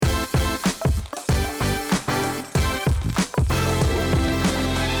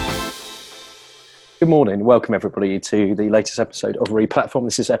Good morning. Welcome everybody to the latest episode of Replatform.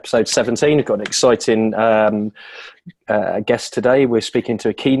 This is episode 17. We've got an exciting guest today. We're speaking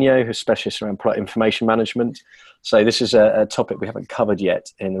to Akinio, who's a specialist around product information management. So this is a topic we haven't covered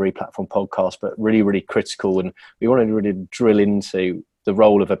yet in the Replatform podcast, but really, really critical. And we want to really drill into the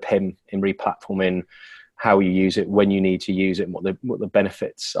role of a PIM in replatforming, how you use it, when you need to use it, and what the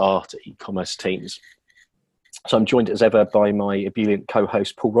benefits are to e-commerce teams. So I'm joined as ever by my ebullient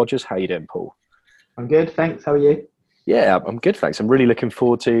co-host, Paul Rogers. How are you doing, Paul? I'm good, thanks. How are you? Yeah, I'm good, thanks. I'm really looking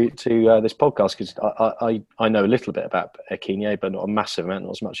forward to this podcast because I know a little bit about Akinio, but not a massive amount,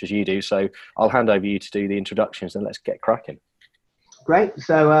 not as much as you do. So I'll hand over you to do the introductions and let's get cracking. Great.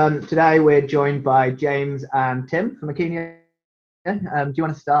 So today we're joined by James and Tim from Akinio. Do you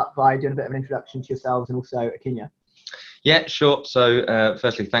want to start by doing a bit of an introduction to yourselves and also Akinio? Yeah, sure. So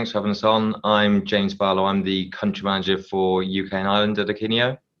firstly, thanks for having us on. I'm James Barlow. I'm the country manager for UK and Ireland at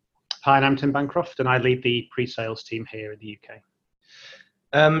Akinio. Hi, and I'm Tim Bancroft, and I lead the pre-sales team here in the UK.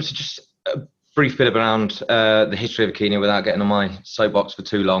 So just a brief bit around the history of Akinio without getting on my soapbox for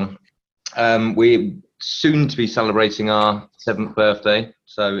too long. We're soon to be celebrating our 7th birthday,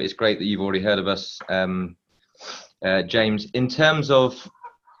 so it's great that you've already heard of us, James. In terms of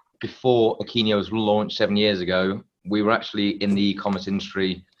before Akinio was launched 7 years ago, we were actually in the e-commerce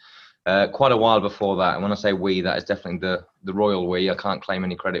industry quite a while before that. And when I say we, that is definitely the royal we. I can't claim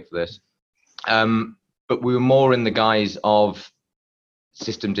any credit for this. But we were more in the guise of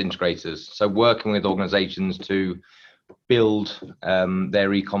systems integrators. So working with organizations to build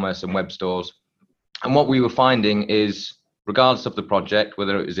their e-commerce and web stores. And what we were finding is, regardless of the project,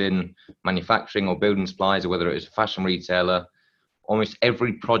 whether it was in manufacturing or building supplies, or whether it was a fashion retailer, almost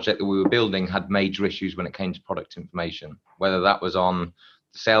every project that we were building had major issues when it came to product information, whether that was on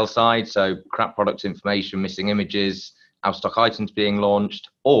the sales side, so crap product information, missing images, out of stock items being launched,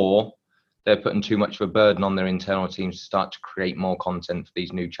 or they're putting too much of a burden on their internal teams to start to create more content for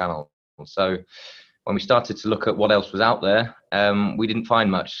these new channels. So when we started to look at what else was out there, we didn't find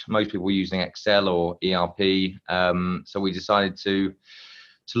much. Most people were using Excel or ERP, so we decided to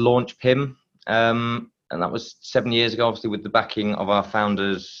launch PIM, and that was 7 years ago, obviously with the backing of our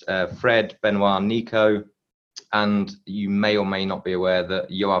founders, Fred, Benoit, and Nico. And you may or may not be aware that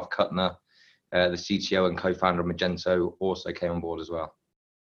Yoav Kutner, the CTO and co-founder of Magento, also came on board as well.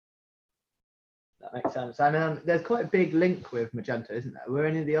 That makes sense. And there's quite a big link with Magento, isn't there? Were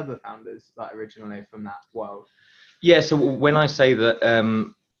any of the other founders originally from that world? Yeah, so when I say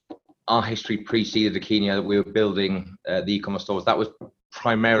that our history preceded Akinio, that we were building the e-commerce stores, that was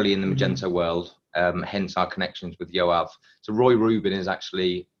primarily in the Magento world, hence our connections with Yoav. So Roy Rubin is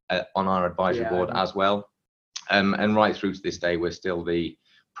actually on our advisory board as well. And right through to this day, we're still the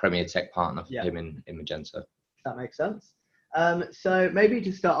premier tech partner for PIM in Magento. That makes sense. So maybe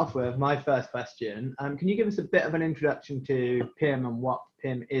to start off with, my first question, can you give us a bit of an introduction to PIM and what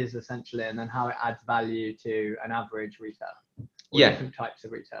PIM is essentially, and then how it adds value to an average retailer? Or different types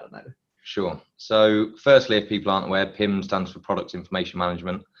of retailer maybe. Sure. So firstly, if people aren't aware, PIM stands for Product Information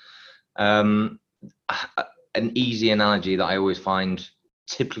Management. An easy analogy that I always find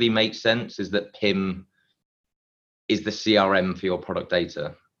typically makes sense is that PIM is the CRM for your product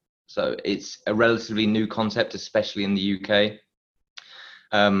data. So it's a relatively new concept, especially in the UK.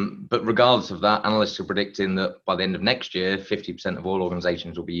 But regardless of that, analysts are predicting that by the end of next year, 50% of all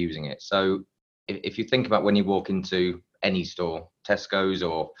organizations will be using it. So if you think about when you walk into any store, Tesco's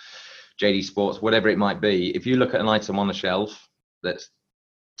or JD Sports, whatever it might be, if you look at an item on a shelf, let's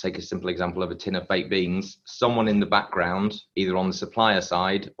take a simple example of a tin of baked beans, someone in the background, either on the supplier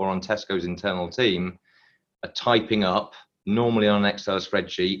side or on Tesco's internal team, are typing up, normally on an Excel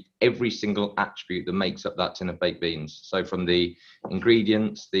spreadsheet, every single attribute that makes up that tin of baked beans. So from the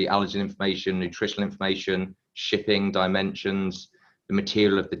ingredients, the allergen information, nutritional information, shipping, dimensions, the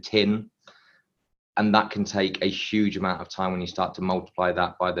material of the tin. And that can take a huge amount of time when you start to multiply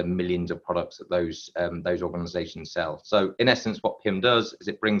that by the millions of products that those organizations sell. So in essence, what PIM does is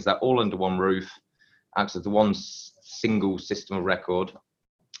it brings that all under one roof, acts as the one single system of record,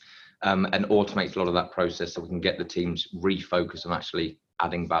 and automates a lot of that process so we can get the teams refocused on actually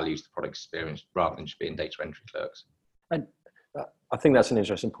adding value to the product experience rather than just being data entry clerks. And I think that's an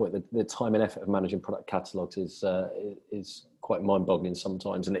interesting point. The time and effort of managing product catalogs is quite mind-boggling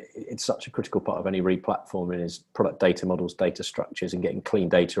sometimes, and it's such a critical part of any replatforming is product data models, data structures, and getting clean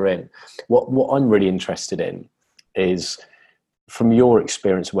data in. What I'm really interested in is, from your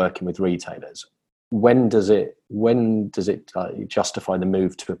experience working with retailers, when does it justify the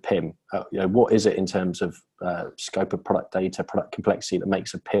move to a PIM? What is it in terms of scope of product data, product complexity that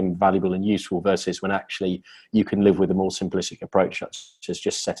makes a PIM valuable and useful versus when actually you can live with a more simplistic approach, such as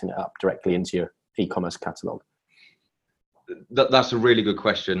just setting it up directly into e-commerce catalog? That's a really good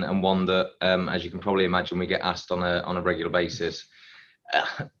question, and one that, as you can probably imagine, we get asked on a regular basis.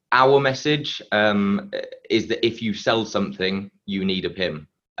 Our message is that if you sell something, you need a PIM,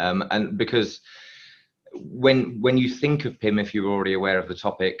 and because when you think of PIM, if you're already aware of the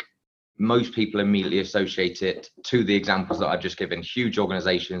topic, most people immediately associate it to the examples that I've just given. Huge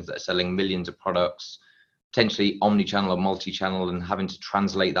organizations that are selling millions of products, potentially omni-channel or multi-channel, and having to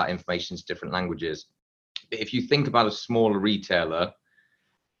translate that information to different languages. But if you think about a smaller retailer,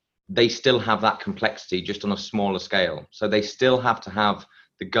 they still have that complexity, just on a smaller scale. So they still have to have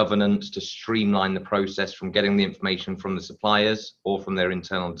the governance to streamline the process from getting the information from the suppliers or from their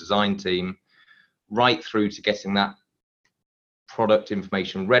internal design team, right through to getting that product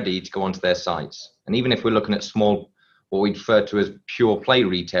information ready to go onto their sites. And even if we're looking at small, what we refer to as pure play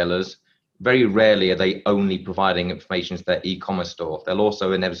retailers, very rarely are they only providing information to their e-commerce store. They'll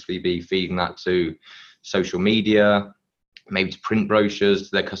also inevitably be feeding that to social media, maybe to print brochures,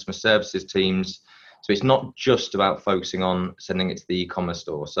 to their customer services teams. So it's not just about focusing on sending it to the e-commerce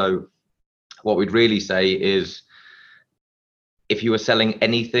store. So what we'd really say is, if you were selling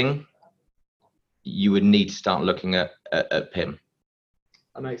anything, you would need to start looking at PIM.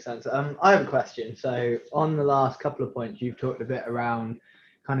 That makes sense. I have a question. So on the last couple of points, you've talked a bit around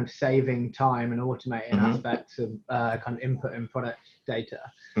kind of saving time and automating aspects of kind of input and product data.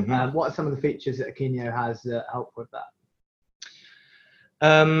 What are some of the features that Akeneo has that help with that?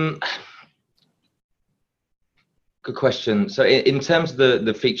 Good question. So in terms of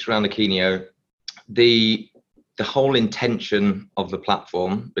the feature around Akeneo, the whole intention of the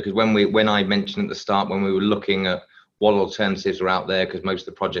platform, because when I mentioned at the start, when we were looking at what alternatives were out there, because most of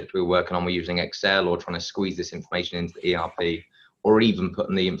the projects we were working on were using Excel or trying to squeeze this information into the ERP, or even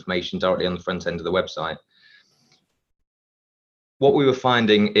putting the information directly on the front end of the website. What we were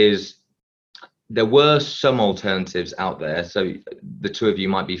finding is there were some alternatives out there. So the two of you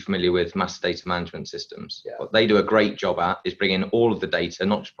might be familiar with master data management systems. Yeah. What they do a great job at is bringing all of the data,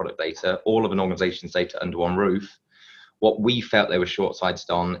 not just product data, all of an organization's data under one roof. What we felt they were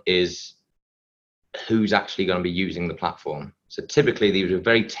short-sighted on is who's actually going to be using the platform. So typically these are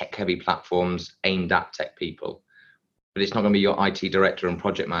very tech-heavy platforms aimed at tech people, but it's not going to be your IT director and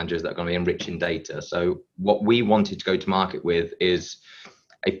project managers that are going to be enriching data. So what we wanted to go to market with is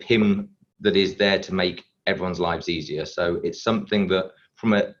a PIM that is there to make everyone's lives easier. So it's something that,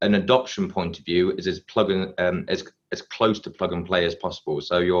 from an adoption point of view, is as close to plug and play as possible.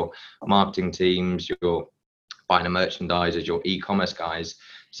 So your marketing teams, your buying and merchandisers, your e-commerce guys.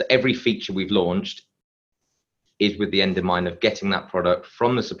 So every feature we've launched is with the end in mind of getting that product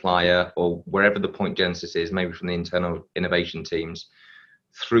from the supplier or wherever the point genesis is, maybe from the internal innovation teams,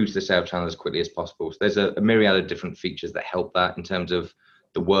 through to the sales channel as quickly as possible. So there's a myriad of different features that help that in terms of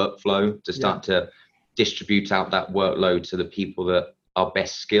the workflow, to start to distribute out that workload to the people that are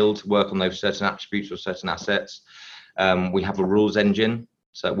best skilled to work on those certain attributes or certain assets. We have a rules engine,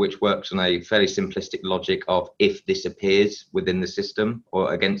 so which works on a fairly simplistic logic of, if this appears within the system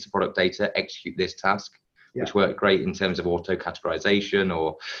or against the product data, execute this task, which worked great in terms of auto categorization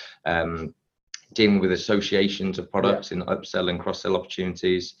or dealing with associations of products in upsell and cross-sell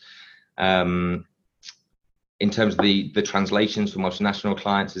opportunities. In terms of the translations for multinational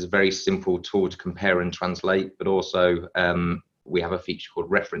clients, is a very simple tool to compare and translate, but also we have a feature called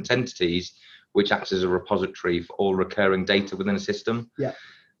reference entities, which acts as a repository for all recurring data within a system.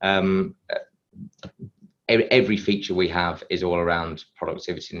 Every feature we have is all around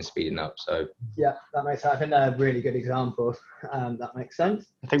productivity and speeding up. So that makes sense. I think they're really good examples. That makes sense.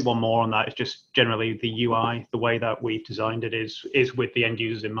 I think one more on that is just generally the UI, the way that we've designed it is with the end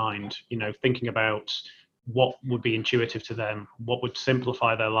users in mind. You know, thinking about what would be intuitive to them, what would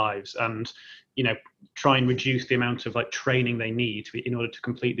simplify their lives, and try and reduce the amount of training they need in order to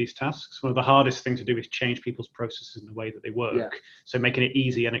complete these tasks. One of the hardest things to do is change people's processes in the way that they work. So making it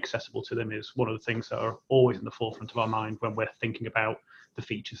easy and accessible to them is one of the things that are always in the forefront of our mind when we're thinking about the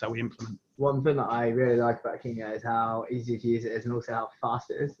features that we implement. One thing that I really like about Akeneo is how easy to use it is, and also how fast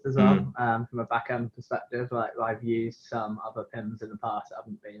it is as well. From a back-end perspective, I've used some other PIMs in the past that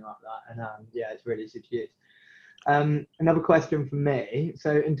haven't been like that, and it's really easy to use. Another question from me.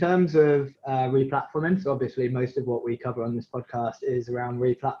 So in terms of replatforming, so obviously most of what we cover on this podcast is around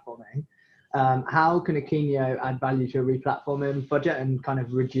replatforming. How can Akeneo add value to a replatforming budget and kind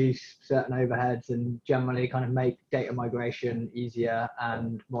of reduce certain overheads and generally kind of make data migration easier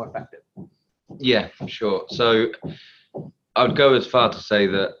and more effective? Yeah, sure. So I would go as far to say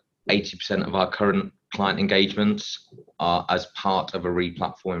that 80% of our current client engagements are as part of a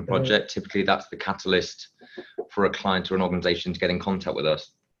replatforming project. Typically, that's the catalyst for a client or an organization to get in contact with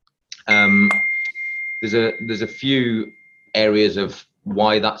us. there's a few areas of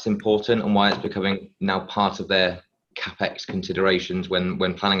why that's important and why it's becoming now part of their CapEx considerations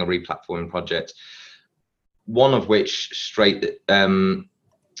when planning a replatforming project. One of which straight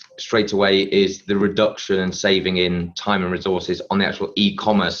away is the reduction and saving in time and resources on the actual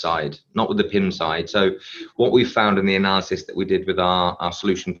e-commerce side, not with the PIM side. So what we found in the analysis that we did with our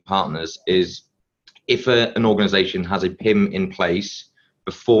solution partners is if an organization has a PIM in place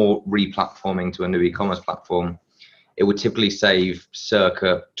before replatforming to a new e-commerce platform, it would typically save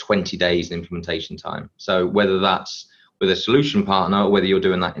circa 20 days in implementation time. So whether that's with a solution partner or whether you're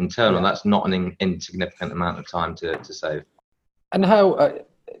doing that internal, that's not an insignificant amount of time to save. And how,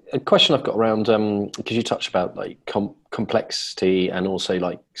 a question I've got around, because you touched about like complexity and also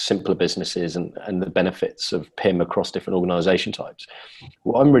like simpler businesses and the benefits of PIM across different organization types.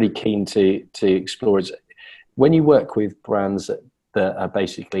 What I'm really keen to explore is when you work with brands that are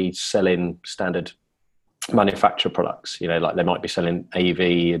basically selling standard manufacturer products, you know, like they might be selling AV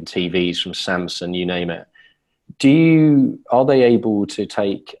and TVs from Samsung, you name it. Are they able to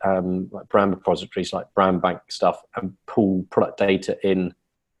take like brand repositories like Brand Bank stuff and pull product data in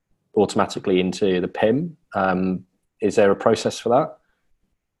automatically into the PIM? Is there a process for that?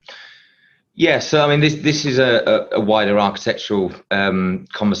 Yeah, so I mean, this is a wider architectural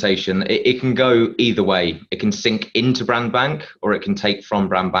conversation. It can go either way. It can sync into Brand Bank, or it can take from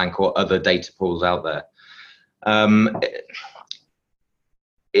Brand Bank or other data pools out there.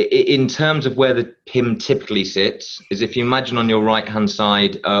 In terms of where the PIM typically sits, is if you imagine on your right-hand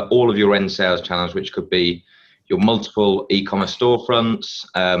side, all of your end sales channels, which could be your multiple e-commerce storefronts,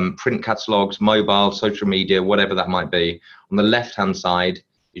 print catalogs, mobile, social media, whatever that might be. On the left-hand side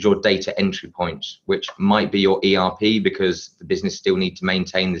is your data entry points, which might be your ERP, because the business still need to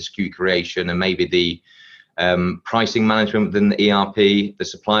maintain the SKU creation and maybe the pricing management within the ERP. The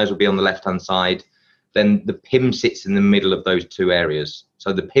suppliers will be on the left-hand side. Then the PIM sits in the middle of those two areas.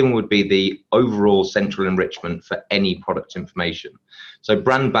 So the PIM would be the overall central enrichment for any product information. So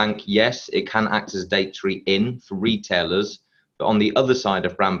Brand Bank, yes, it can act as a data in for retailers, but on the other side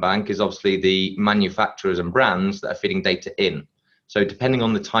of Brand Bank is obviously the manufacturers and brands that are feeding data in. So depending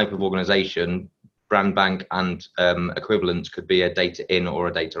on the type of organization, Brand Bank and equivalents could be a data in or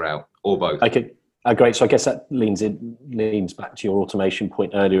a data out, or both. Okay. Great. So I guess that leans back to your automation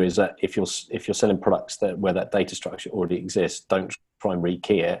point earlier, is that if you're selling products where that data structure already exists, don't try and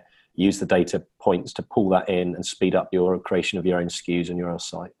rekey it. Use the data points to pull that in and speed up your creation of your own SKUs on your own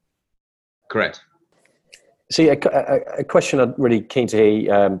site. Correct. See, a question I'm really keen to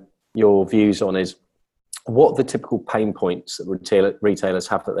hear your views on is, what are the typical pain points that retailers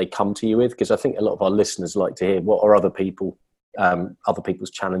have that they come to you with? Because I think a lot of our listeners like to hear what are other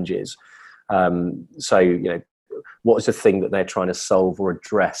people's challenges. So, you know, what is the thing that they're trying to solve or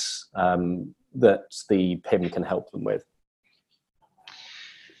address that the PIM can help them with?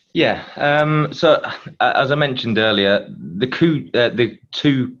 Yeah. So as I mentioned earlier, the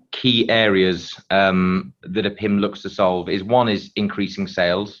two key areas that a PIM looks to solve is, one is increasing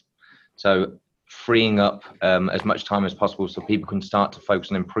sales. So freeing up as much time as possible so people can start to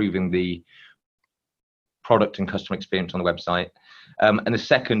focus on improving the product and customer experience on the website. And the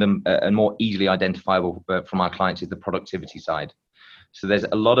second and more easily identifiable from our clients is the productivity side. So there's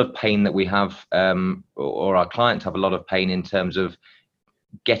a lot of pain that we have, or our clients have a lot of pain in terms of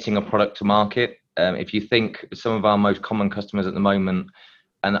getting a product to market. If you think some of our most common customers at the moment,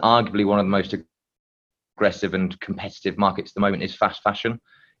 and arguably one of the most aggressive and competitive markets at the moment, is fast fashion.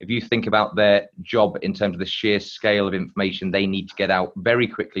 If you think about their job in terms of the sheer scale of information they need to get out very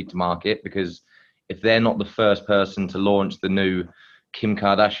quickly to market, because if they're not the first person to launch the new Kim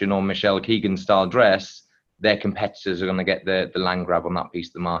Kardashian or Michelle Keegan style dress, their competitors are going to get the land grab on that piece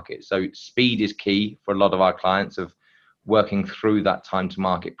of the market. So speed is key for a lot of our clients, of working through that time to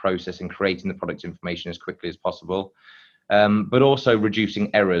market process and creating the product information as quickly as possible. But also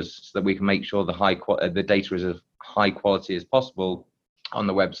reducing errors so that we can make sure the data is as high quality as possible on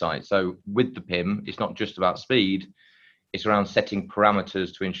the website. So with the PIM, it's not just about speed, it's around setting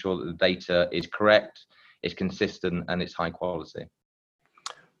parameters to ensure that the data is correct, it's consistent, and it's high quality.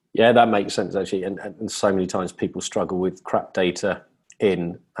 Yeah, that makes sense actually. And so many times people struggle with crap data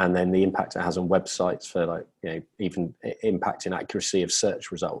in, and then the impact it has on websites for, like, you know, even impacting accuracy of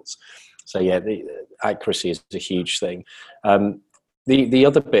search results. So yeah, the accuracy is a huge thing. The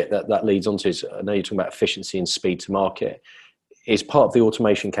other bit that leads on to is, I know you're talking about efficiency and speed to market, is part of the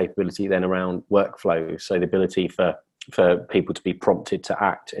automation capability then around workflow. So the ability for people to be prompted to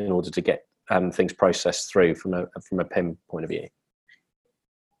act in order to get things processed through from a PIM point of view.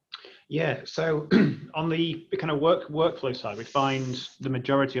 Yeah, so on the kind of workflow side, we find the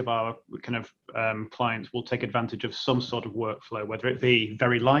majority of our kind of clients will take advantage of some sort of workflow, whether it be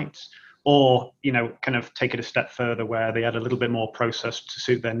very light or, kind of take it a step further where they add a little bit more process to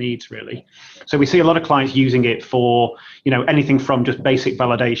suit their needs, really. So we see a lot of clients using it for, anything from just basic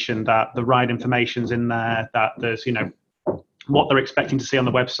validation that the right information's in there, that there's, what they're expecting to see on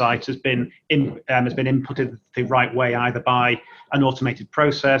the website has been inputted the right way, either by an automated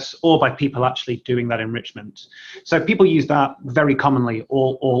process or by people actually doing that enrichment. So people use that very commonly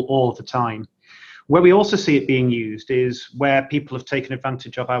all the time. Where we also see it being used is where people have taken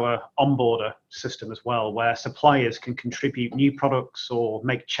advantage of our onboarder system as well, where suppliers can contribute new products or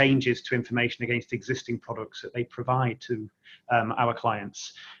make changes to information against existing products that they provide to our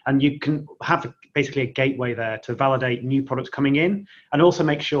clients. And you can have basically a gateway there to validate new products coming in and also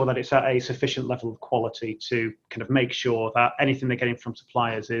make sure that it's at a sufficient level of quality to kind of make sure that anything they're getting from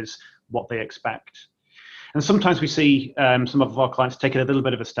suppliers is what they expect. And sometimes we see some of our clients take it a little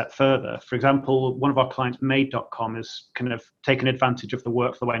bit of a step further. For example, one of our clients, Made.com, has kind of taken advantage of the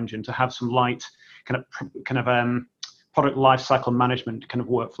workflow engine to have some light kind of product lifecycle management kind of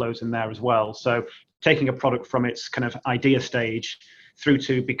workflows in there as well. So taking a product from its kind of idea stage through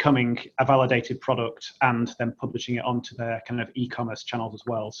to becoming a validated product and then publishing it onto their kind of e-commerce channels as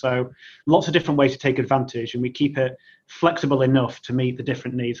well. So lots of different ways to take advantage, and we keep it flexible enough to meet the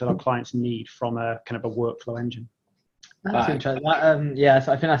different needs that our clients need from a kind of a workflow engine. That's interesting. So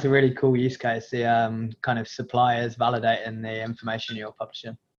I think that's a really cool use case, the kind of suppliers validating the information you're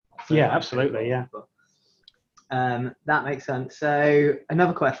publishing. So yeah, absolutely, yeah. That makes sense. So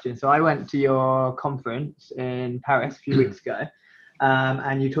another question. So I went to your conference in Paris a few weeks ago.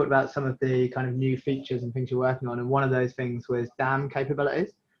 And you talked about some of the kind of new features and things you're working on. And one of those things was DAM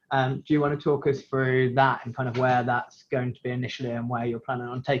capabilities. Do you want to talk us through that and kind of where that's going to be initially and where you're planning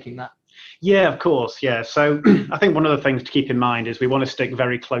on taking that? Yeah, of course. Yeah. So I think one of the things to keep in mind is we want to stick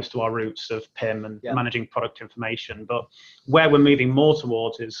very close to our roots of PIM and managing product information. But where we're moving more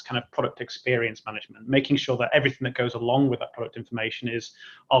towards is kind of product experience management, making sure that everything that goes along with that product information is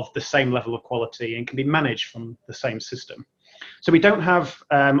of the same level of quality and can be managed from the same system. So we don't have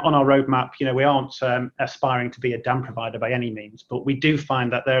on our roadmap, we aren't aspiring to be a DAM provider by any means, but we do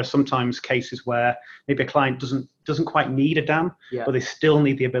find that there are sometimes cases where maybe a client doesn't quite need a DAM, but they still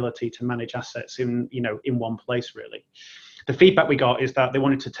need the ability to manage assets in one place, really. The feedback we got is that they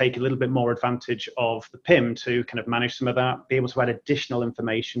wanted to take a little bit more advantage of the PIM to kind of manage some of that, be able to add additional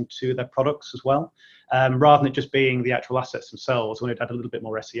information to their products as well, rather than it just being the actual assets themselves. Wanted to add a little bit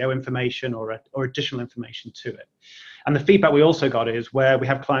more SEO information or additional information to it. And the feedback we also got is where we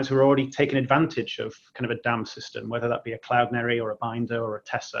have clients who are already taking advantage of kind of a DAM system, whether that be a Cloudinary or a Binder or a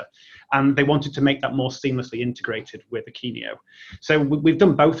Tessa, and they wanted to make that more seamlessly integrated with Akeneo. So we've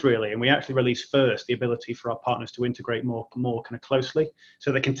done both, really, and we actually released first the ability for our partners to integrate more kind of closely,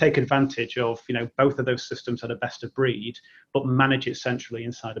 so they can take advantage of both of those systems at a best of breed, but manage it centrally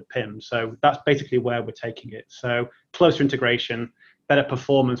inside of PIM. So that's basically where we're taking it. So closer integration, better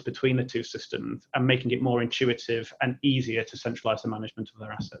performance between the two systems, and making it more intuitive and easier to centralize the management of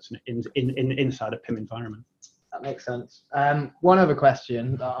their assets inside a PIM environment. That makes sense. One other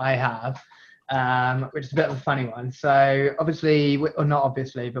question that I have, which is a bit of a funny one. So obviously, or not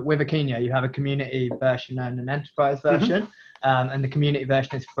obviously, but with Akeneo, you have a community version and an enterprise version. And the community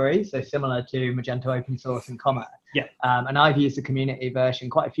version is free, so similar to Magento Open Source and Commerce. Yeah. And I've used the community version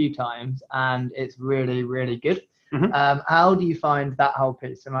quite a few times, and it's really, really good. How do you find that whole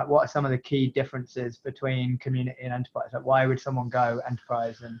piece? And what are some of the key differences between community and enterprise? Like, why would someone go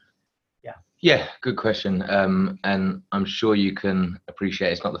enterprise? And yeah, good question. And I'm sure you can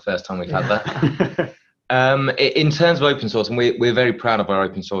appreciate it's not the first time we've had that. In terms of open source, and we're very proud of our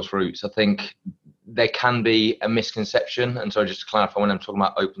open source roots, I think there can be a misconception. And so just to clarify, when I'm talking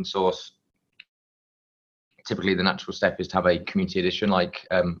about open source, typically the natural step is to have a community edition like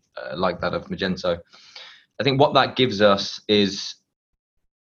that of Magento. I think what that gives us is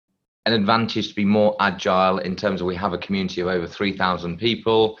an advantage to be more agile in terms of we have a community of over 3,000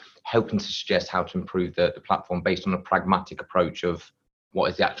 people helping to suggest how to improve the platform based on a pragmatic approach of what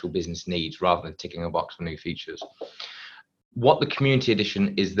is the actual business needs rather than ticking a box for new features. What the community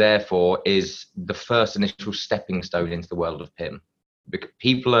edition is there for is the first initial stepping stone into the world of PIM. Because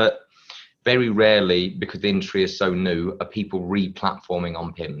people are very rarely, because the industry is so new, are people re-platforming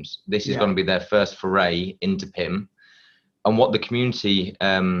on PIMs. This is going to be their first foray into PIM. And what the community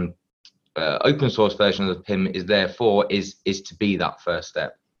open source version of the PIM is there for is to be that first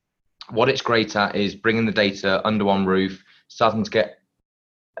step. What it's great at is bringing the data under one roof, starting to get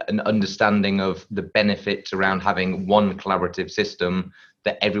an understanding of the benefits around having one collaborative system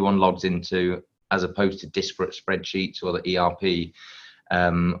that everyone logs into, as opposed to disparate spreadsheets or the ERP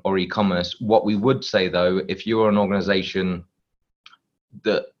or e-commerce. What we would say though, if you're an organization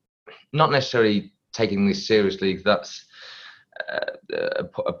that not necessarily taking this seriously, that's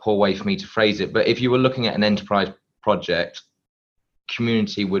a poor way for me to phrase it, but if you were looking at an enterprise project,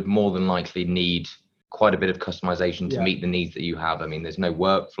 community would more than likely need quite a bit of customization to meet the needs that you have. I mean, there's no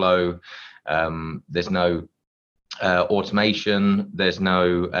workflow, there's no automation, there's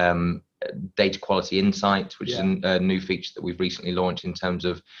no data quality insight, which is a new feature that we've recently launched in terms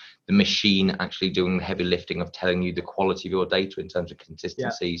of the machine actually doing the heavy lifting of telling you the quality of your data in terms of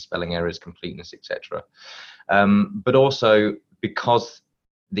consistency, spelling errors, completeness, etc. But also, because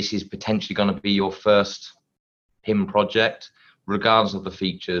this is potentially going to be your first PIM project, regardless of the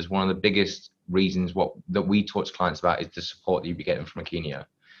features, one of the biggest reasons that we talk to clients about is the support that you'll be getting from Akeneo.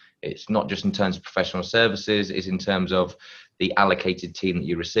 It's not just in terms of professional services, it's in terms of the allocated team that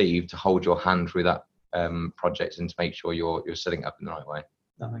you receive to hold your hand through that project and to make sure you're setting it up in the right way.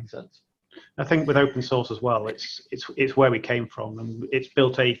 That makes sense. I think with open source as well, it's where we came from, and it's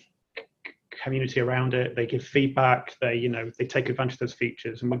built a community around it. They give feedback, they take advantage of those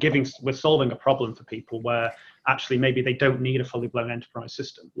features, and we're solving a problem for people where actually maybe they don't need a fully blown enterprise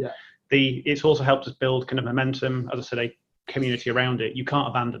system. It's also helped us build kind of momentum, as I said, a community around it. You can't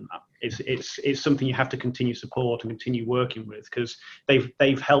abandon that. It's something you have to continue support and continue working with, because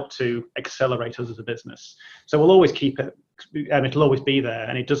they've helped to accelerate us as a business. So we'll always keep it, and it'll always be there.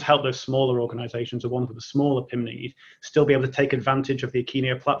 And it does help those smaller organizations, or ones with a smaller PIM need, still be able to take advantage of the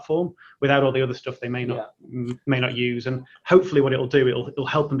Akeneo platform without all the other stuff they may not use. And hopefully what it'll do, it'll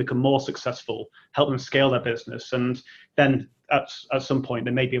help them become more successful, help them scale their business, and then at some point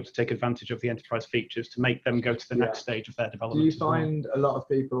they may be able to take advantage of the enterprise features to make them go to the next stage of their development. Do you find a lot of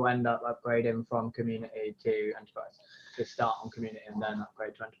people end up upgrading from community to enterprise? To start on community and then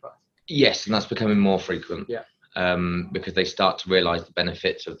upgrade to enterprise? Yes, and that's becoming more frequent. Because they start to realize the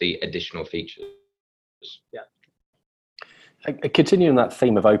benefits of the additional features. Continuing that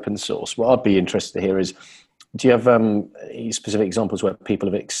theme of open source, what I'd be interested to hear is, do you have specific examples where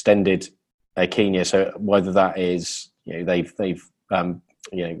people have extended Akeneo? So whether that is, they've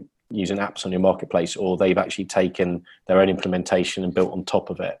using apps on your marketplace, or they've actually taken their own implementation and built on top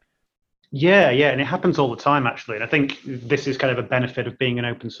of it. Yeah, and it happens all the time, actually. And I think this is kind of a benefit of being an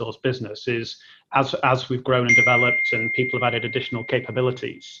open source business, is as we've grown and developed and people have added additional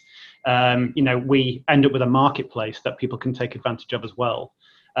capabilities, we end up with a marketplace that people can take advantage of as well.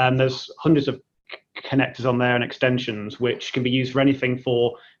 There's hundreds of connectors on there and extensions, which can be used for anything,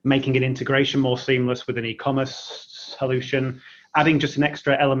 for making an integration more seamless with an e-commerce solution, adding just an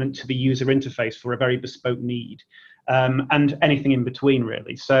extra element to the user interface for a very bespoke need. And anything in between,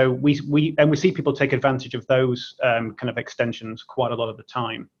 really. So we see people take advantage of those kind of extensions quite a lot of the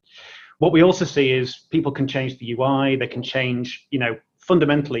time. What we also see is people can change the UI. They can change,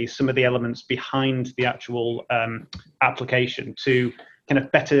 fundamentally some of the elements behind the actual application to kind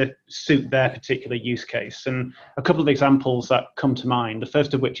of better suit their particular use case. And a couple of examples that come to mind. The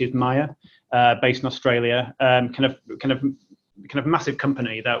first of which is Maya, based in Australia, kind of massive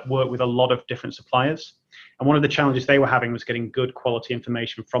company that work with a lot of different suppliers. And one of the challenges they were having was getting good quality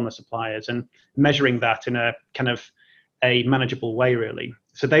information from the suppliers and measuring that in a kind of a manageable way, really.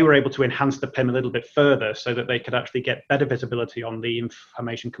 So they were able to enhance the PIM a little bit further so that they could actually get better visibility on the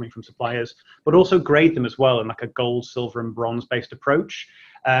information coming from suppliers, but also grade them as well in like a gold, silver, and bronze based approach,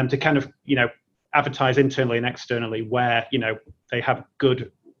 to kind of, advertise internally and externally where, they have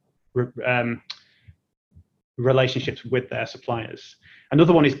good relationships with their suppliers.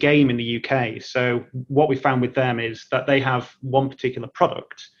 Another one is Game in the UK. So what we found with them is that they have one particular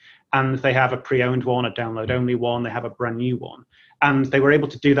product, and they have a pre-owned one, a download-only one, they have a brand new one. And they were able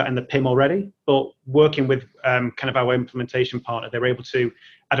to do that in the PIM already, but working with kind of our implementation partner, they were able to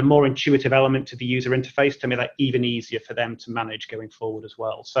add a more intuitive element to the user interface to make that even easier for them to manage going forward as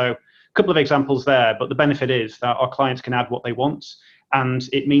well. So a couple of examples there, but the benefit is that our clients can add what they want, and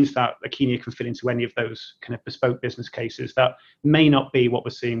it means that Akeneo can fit into any of those kind of bespoke business cases that may not be what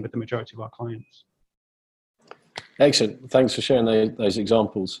we're seeing with the majority of our clients. Excellent. Thanks for sharing those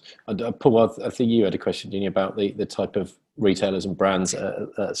examples. Paul, I think you had a question, didn't you, about the type of retailers and brands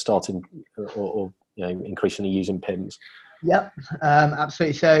starting or increasingly using PIMs? Yep,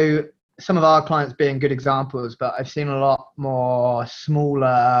 absolutely. So some of our clients being good examples, but I've seen a lot more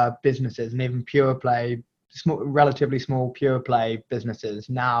smaller businesses and even pure play, relatively small pure play businesses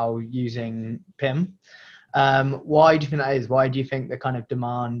now using PIM. Why do you think that is? Why do you think the kind of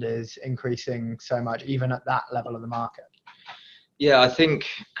demand is increasing so much, even at that level of the market? Yeah, I think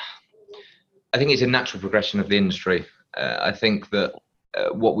it's a natural progression of the industry. I think that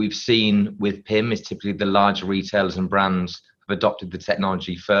what we've seen with PIM is typically the larger retailers and brands have adopted the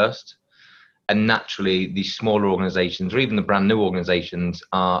technology first. And naturally, these smaller organizations or even the brand new organizations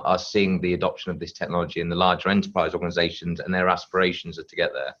are seeing the adoption of this technology, and the larger enterprise organizations and their aspirations are to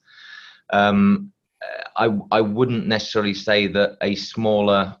get there. I wouldn't necessarily say that a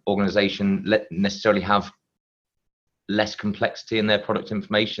smaller organization necessarily have less complexity in their product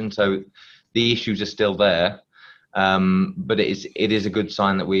information. So the issues are still there. But it is a good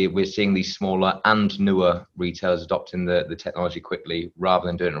sign that we're seeing these smaller and newer retailers adopting the technology quickly, rather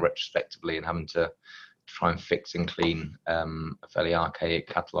than doing it retrospectively and having to try and fix and clean a fairly archaic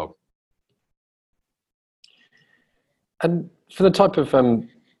catalogue. And for the type of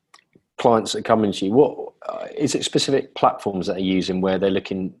clients that come into you, what is it specific platforms that are using where they're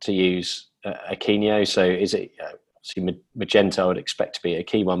looking to use Akeneo? So is it obviously Magento, I would expect to be a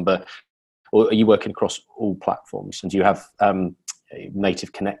key one, but or are you working across all platforms? And do you have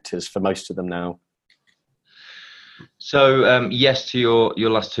native connectors for most of them now? So yes to your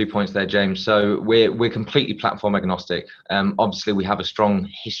last 2 points there, James. So we're completely platform agnostic. Obviously, we have a strong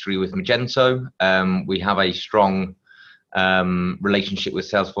history with Magento. We have a strong relationship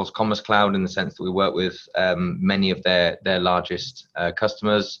with Salesforce Commerce Cloud, in the sense that we work with many of their largest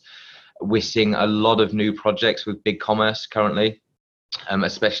customers. We're seeing a lot of new projects with BigCommerce currently,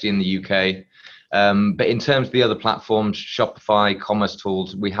 especially in the UK. But in terms of the other platforms, Shopify, Commerce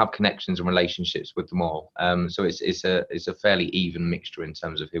Tools, we have connections and relationships with them all. So it's a fairly even mixture in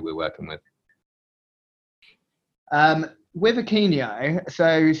terms of who we're working with. With Akeneo,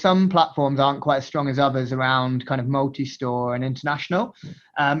 so some platforms aren't quite as strong as others around kind of multi-store and international.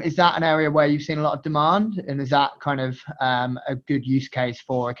 Is that an area where you've seen a lot of demand, and is that kind of a good use case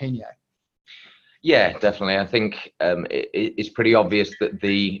for Akeneo? Yeah, definitely. I think it's pretty obvious that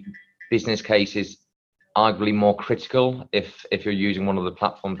the business case is arguably more critical if you're using one of the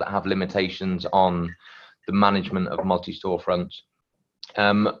platforms that have limitations on the management of multi-storefronts.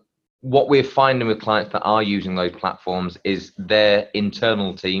 What we're finding with clients that are using those platforms is their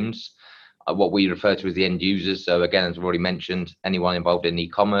internal teams, what we refer to as the end users. So again, as I've already mentioned, anyone involved in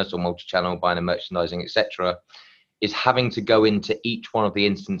e-commerce or multi-channel buying and merchandising, etc., is having to go into each one of the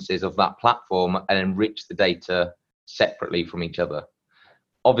instances of that platform and enrich the data separately from each other.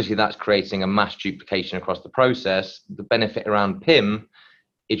 Obviously, that's creating a mass duplication across the process. The benefit around PIM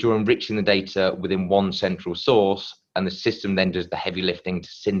is you're enriching the data within one central source, and the system then does the heavy lifting to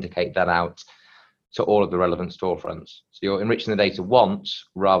syndicate that out to all of the relevant storefronts. So you're enriching the data once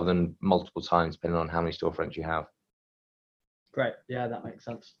rather than multiple times, depending on how many storefronts you have. Great. Yeah, that makes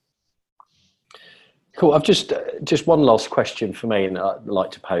sense. Cool. I've just one last question for me, and I'd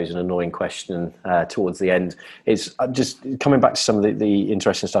like to pose an annoying question towards the end. Is just coming back to some of the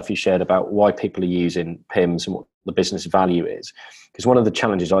interesting stuff you shared about why people are using PIMs and what the business value is. Because one of the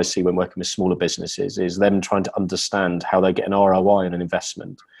challenges I see when working with smaller businesses is them trying to understand how they get an ROI on an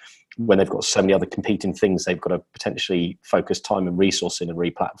investment when they've got so many other competing things they've got to potentially focus time and resource in and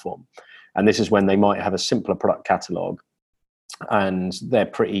re-platform. And this is when they might have a simpler product catalog and they're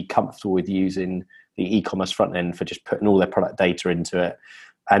pretty comfortable with using the e-commerce front end for just putting all their product data into it.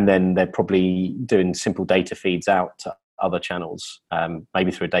 And then they're probably doing simple data feeds out to other channels,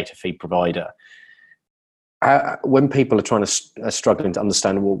 maybe through a data feed provider. When people are trying to struggling to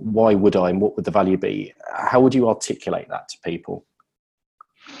understand, well, why would I and what would the value be? How would you articulate that to people?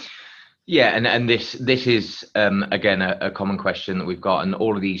 Yeah, and this is again a common question that we've got, and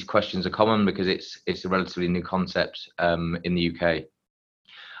all of these questions are common because it's a relatively new concept in the UK.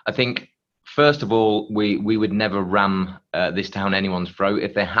 I think first of all, we would never ram this down anyone's throat.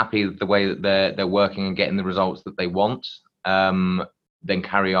 If they're happy with the way that they're working and getting the results that they want, then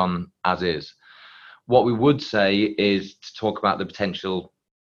carry on as is. What we would say is to talk about the potential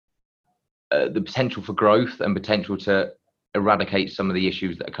for growth and potential to eradicate some of the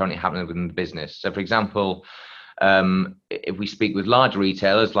issues that are currently happening within the business. So, for example, if we speak with large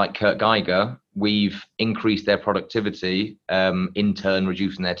retailers like Kurt Geiger, we've increased their productivity, in turn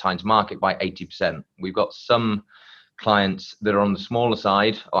reducing their time to market by 80%. We've got some clients that are on the smaller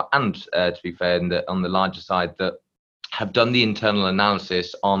side, and to be fair, on the larger side, that have done the internal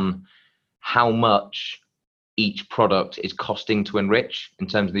analysis on how much each product is costing to enrich in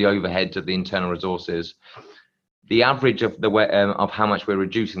terms of the overheads of the internal resources. The average of of how much we're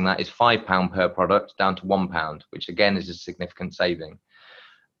reducing that is £5 per product down to £1, which again is a significant saving.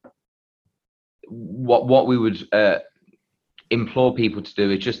 What we would implore people to do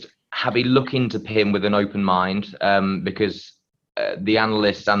is just have a look into PIM with an open mind, because the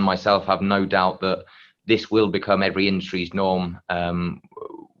analysts and myself have no doubt that this will become every industry's norm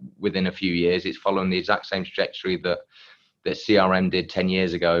within a few years. It's following the exact same trajectory that that CRM did 10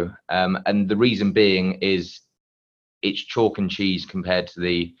 years ago. And the reason being is it's chalk and cheese compared to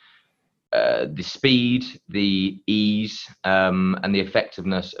the speed, the ease, and the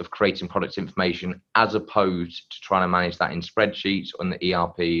effectiveness of creating product information, as opposed to trying to manage that in spreadsheets, on the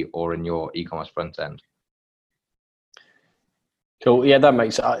ERP, or in your e-commerce front end. Cool. Yeah, that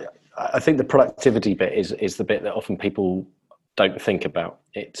makes. I think the productivity bit is the bit that often people don't think about.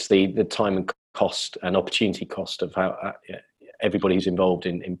 It's the time and cost and opportunity cost of how everybody who's involved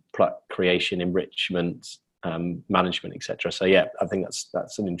in product creation, enrichment, management, etc. So yeah, I think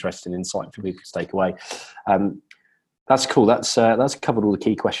that's an interesting insight for people to take away. That's cool. That's covered all the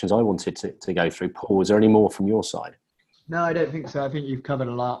key questions I wanted to go through. Paul, is there any more from your side? No, I don't think so. I think you've covered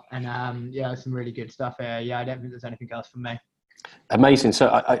a lot, and yeah, some really good stuff here. Yeah, I don't think there's anything else from me. Amazing. So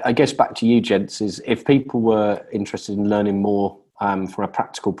I guess back to you, gents, is if people were interested in learning more from a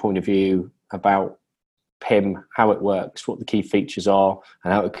practical point of view about PIM, how it works, what the key features are,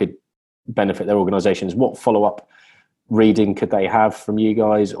 and how it could benefit their organizations, what follow-up reading could they have from you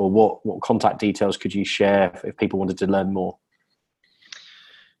guys, or what contact details could you share if people wanted to learn more?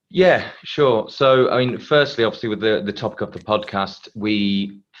 Yeah, sure. So, I mean, firstly, obviously, with the topic of the podcast,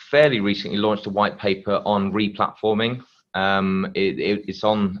 we fairly recently launched a white paper on replatforming. It's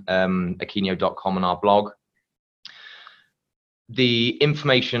on akeneo.com on our blog. The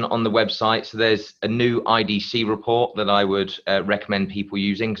information on the website, so there's a new IDC report that I would recommend people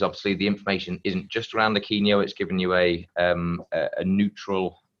using, because obviously the information isn't just around Akeneo, it's giving you a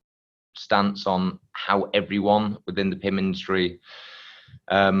neutral stance on how everyone within the PIM industry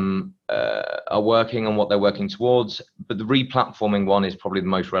are working and what they're working towards. But the replatforming one is probably the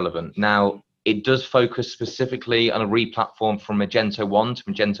most relevant. Now, it does focus specifically on a replatform from Magento 1 to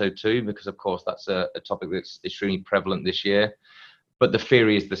Magento 2, because of course that's a topic that's extremely prevalent this year. But the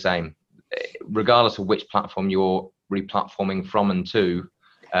theory is the same. Regardless of which platform you're replatforming from and to,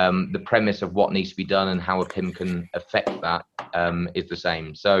 the premise of what needs to be done and how a PIM can affect that is the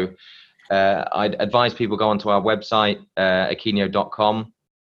same. So I'd advise people go onto our website, akeneo.com.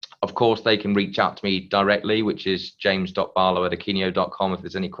 Of course, they can reach out to me directly, which is james.barlow@akeneo.com, if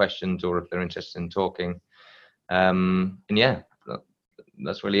there's any questions or if they're interested in talking. And yeah,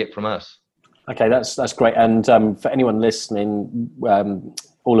 that's really it from us. Okay, that's great. And for anyone listening,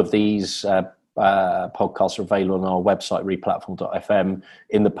 all of these podcasts are available on our website, replatform.fm.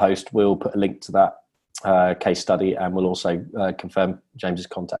 In the post, we'll put a link to that case study, and we'll also confirm James's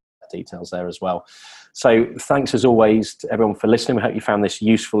contact details there as well. So thanks as always to everyone for listening. We hope you found this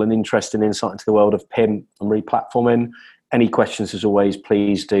useful and interesting insight into the world of PIM and replatforming. Any questions, as always,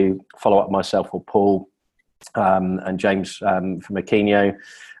 please do follow up myself or Paul and James from Akeneo,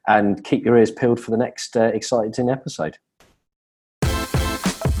 and keep your ears peeled for the next exciting episode.